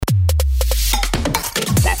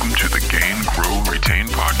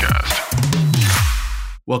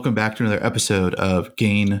Welcome back to another episode of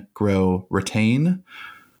Gain, Grow, Retain.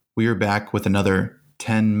 We are back with another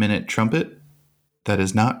 10-minute trumpet that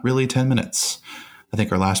is not really 10 minutes. I think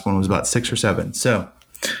our last one was about 6 or 7. So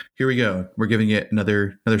here we go. We're giving it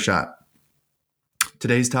another shot.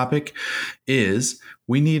 Today's topic is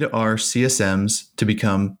we need our CSMs to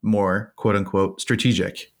become more quote unquote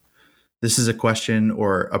strategic. This is a question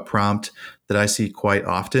or a prompt that I see quite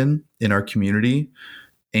often in our community.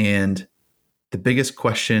 And the biggest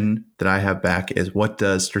question that I have back is, what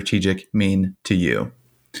does strategic mean to you?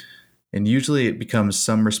 And usually it becomes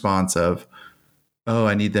some response of, oh,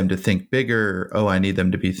 I need them to think bigger. Oh, I need them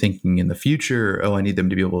to be thinking in the future. Oh, I need them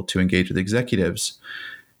to be able to engage with executives.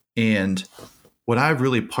 And what I've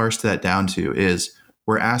really parsed that down to is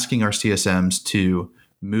we're asking our CSMs to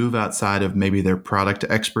move outside of maybe their product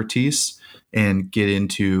expertise and get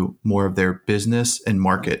into more of their business and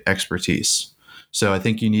market expertise. So I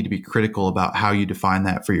think you need to be critical about how you define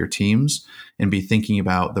that for your teams and be thinking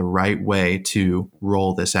about the right way to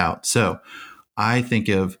roll this out. So I think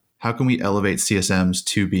of how can we elevate CSMs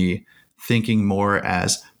to be thinking more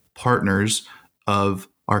as partners of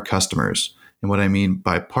our customers. And what I mean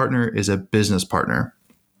by partner is a business partner.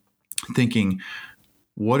 Thinking,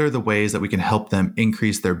 what are the ways that we can help them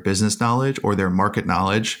increase their business knowledge or their market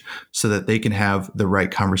knowledge so that they can have the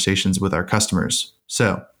right conversations with our customers?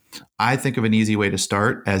 So I think of an easy way to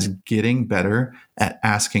start as getting better at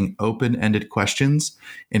asking open-ended questions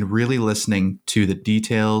and really listening to the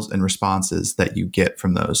details and responses that you get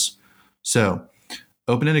from those. So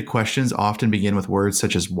open-ended questions often begin with words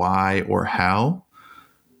such as why or how.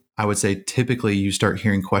 I would say typically you start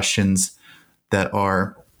hearing questions that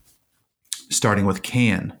are starting with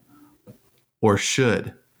can or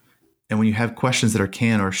should. And when you have questions that are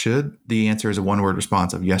can or should, the answer is a one-word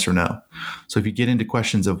response of yes or no. So if you get into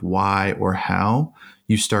questions of why or how,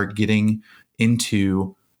 you start getting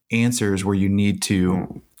into answers where you need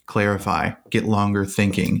to clarify, get longer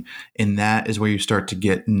thinking. And that is where you start to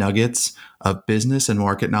get nuggets of business and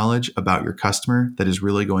market knowledge about your customer that is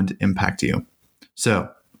really going to impact you.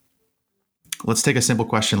 So let's take a simple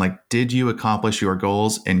question like, did you accomplish your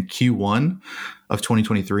goals in Q1 of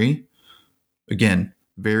 2023? Again,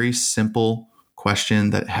 very simple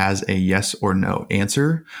question that has a yes or no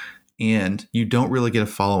answer. And you don't really get a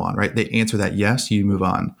follow on, right? They answer that yes, you move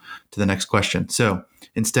on to the next question. So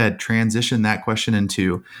instead, transition that question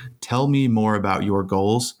into, tell me more about your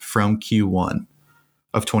goals from Q1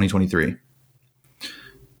 of 2023.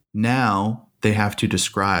 Now they have to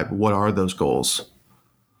describe, what are those goals?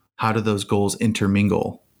 How do those goals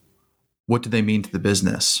intermingle? What do they mean to the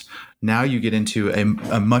business? Now you get into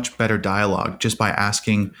a much better dialogue just by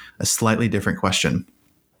asking a slightly different question.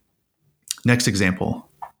 Next example.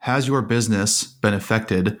 Has your business been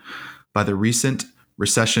affected by the recent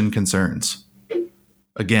recession concerns?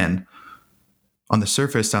 Again, on the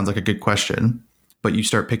surface sounds like a good question, but you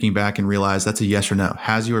start picking back and realize that's a yes or no.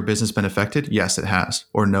 Has your business been affected? Yes, it has.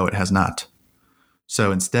 Or no, it has not.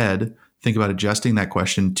 So instead, think about adjusting that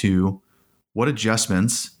question to, what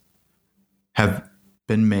adjustments have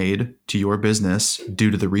been made to your business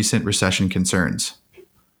due to the recent recession concerns?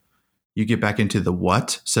 You get back into the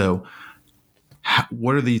what. So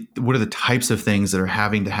what are the types of things that are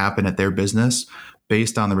having to happen at their business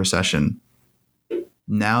based on the recession?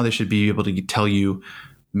 Now they should be able to tell you,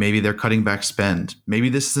 maybe they're cutting back spend. Maybe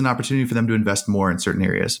this is an opportunity for them to invest more in certain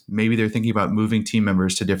areas. Maybe they're thinking about moving team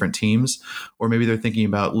members to different teams, or maybe they're thinking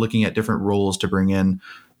about looking at different roles to bring in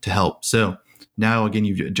to help. So now, again,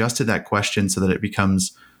 you've adjusted that question so that it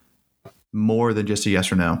becomes more than just a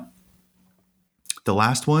yes or no. The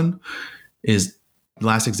last one is, the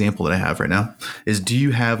last example that I have right now is, do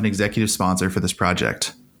you have an executive sponsor for this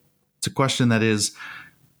project? It's a question that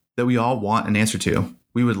we all want an answer to.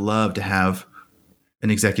 We would love to have an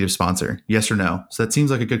executive sponsor, yes or no. So that seems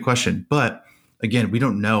like a good question. But again, we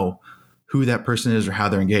don't know who that person is or how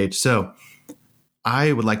they're engaged. So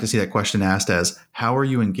I would like to see that question asked as, how are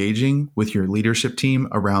you engaging with your leadership team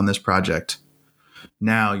around this project?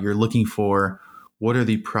 Now you're looking for, what are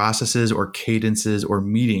the processes or cadences or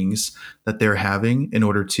meetings that they're having in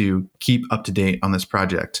order to keep up to date on this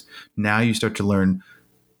project? Now you start to learn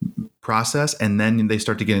process, and then they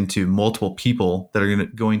start to get into multiple people that are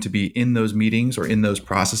going to be in those meetings or in those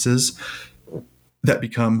processes that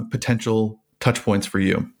become potential touch points for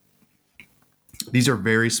you. These are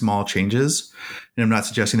very small changes, and I'm not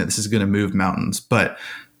suggesting that this is going to move mountains, but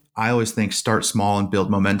I always think start small and build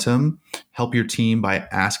momentum. Help your team by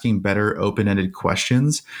asking better open-ended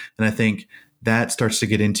questions. And I think that starts to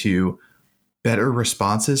get into better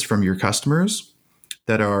responses from your customers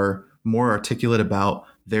that are more articulate about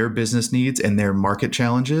their business needs and their market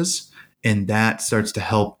challenges, And that starts to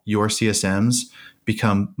help your CSMs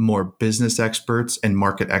become more business experts and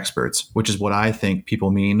market experts, which is what I think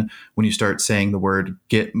people mean when you start saying the word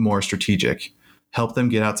get more strategic. Help them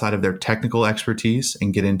get outside of their technical expertise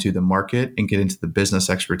and get into the market and get into the business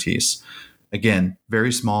expertise. Again,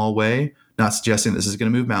 very small way, not suggesting this is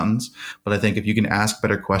going to move mountains, but I think if you can ask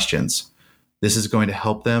better questions, this is going to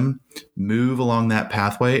help them move along that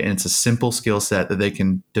pathway. And it's a simple skill set that they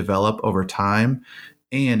can develop over time.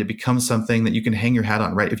 And it becomes something that you can hang your hat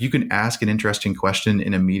on, right? If you can ask an interesting question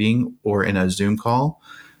in a meeting or in a Zoom call,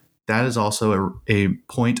 that is also a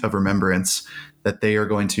point of remembrance that they are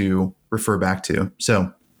going to refer back to.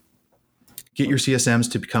 So get your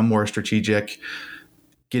CSMs to become more strategic,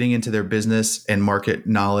 getting into their business and market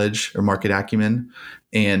knowledge or market acumen,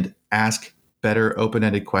 and ask better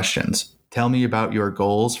open-ended questions. Tell me about your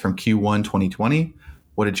goals from Q1 2020.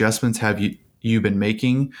 What adjustments have you been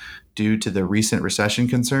making due to the recent recession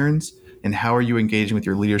concerns? And how are you engaging with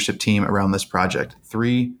your leadership team around this project?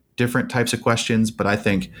 3 different types of questions, but I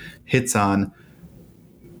think hits on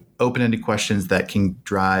open-ended questions that can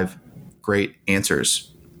drive great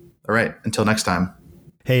answers. All right, until next time.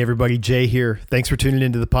 Hey everybody, Jay here. Thanks for tuning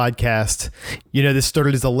into the podcast. You know, this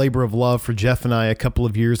started as a labor of love for Jeff and I a couple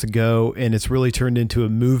of years ago, and it's really turned into a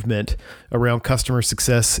movement around customer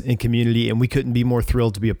success and community, and we couldn't be more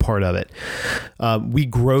thrilled to be a part of it. We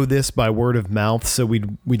grow this by word of mouth, so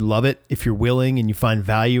we'd love it if you're willing and you find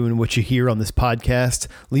value in what you hear on this podcast.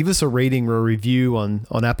 Leave us a rating or a review on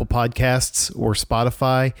Apple Podcasts or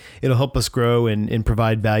Spotify. It'll help us grow and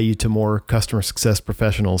provide value to more customer success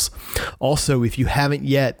professionals. Also, if you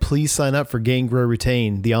haven't yet, please sign up for Gain, Grow,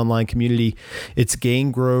 Retain, the online community. It's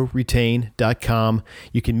gaingrowretain.com.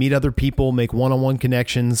 You can meet other people, make one-on-one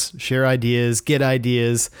connections, share ideas, get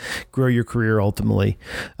ideas, grow your career ultimately.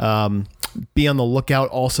 Be on the lookout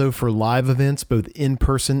also for live events, both in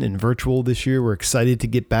person and virtual this year. We're excited to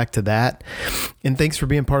get back to that. And thanks for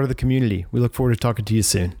being part of the community. We look forward to talking to you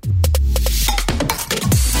soon.